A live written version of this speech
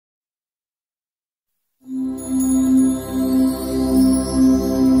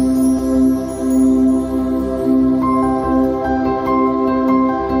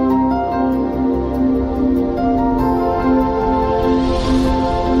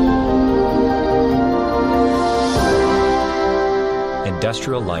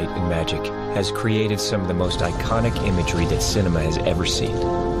industrial light and magic has created some of the most iconic imagery that cinema has ever seen.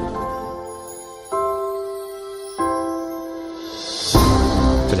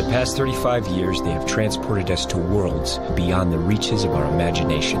 For the past 35 years, they have transported us to worlds beyond the reaches of our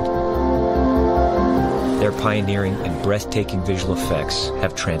imagination. Their pioneering and breathtaking visual effects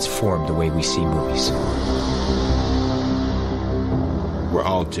have transformed the way we see movies. We're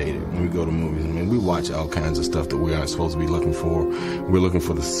all jaded when we go to movies. I mean, we watch all kinds of stuff that we aren't supposed to be looking for. We're looking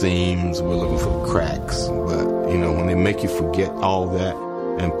for the seams, we're looking for the cracks. But, you know, when they make you forget all that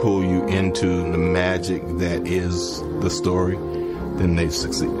and pull you into the magic that is the story, then they've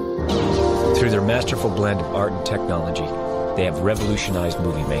succeeded. Through their masterful blend of art and technology, they have revolutionized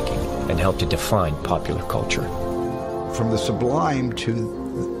movie making and helped to define popular culture. From the sublime to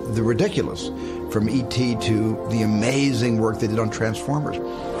the ridiculous, from E.T. to the amazing work they did on Transformers.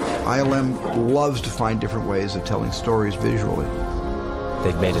 ILM loves to find different ways of telling stories visually.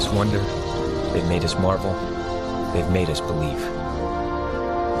 They've made us wonder, they've made us marvel, they've made us believe.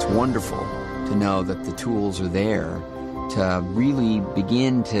 It's wonderful to know that the tools are there to really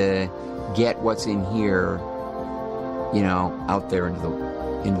begin to get what's in here, you know, out there into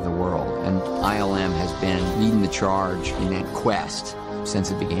the world. And ILM has been leading the charge in that quest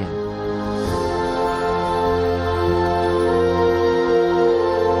since it began.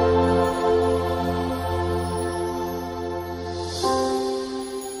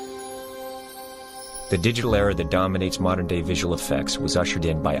 The digital era that dominates modern-day visual effects was ushered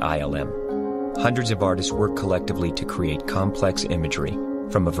in by ILM. Hundreds of artists work collectively to create complex imagery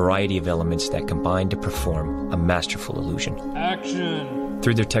from a variety of elements that combine to perform a masterful illusion. Action!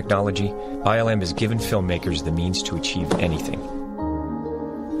 Through their technology, ILM has given filmmakers the means to achieve anything.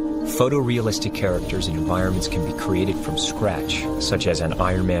 Photorealistic characters and environments can be created from scratch, such as on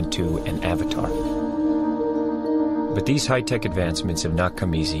Iron Man 2 and Avatar. But these high-tech advancements have not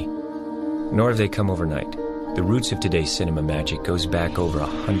come easy, nor have they come overnight. The roots of today's cinema magic goes back over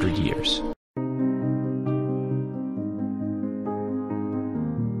 100 years.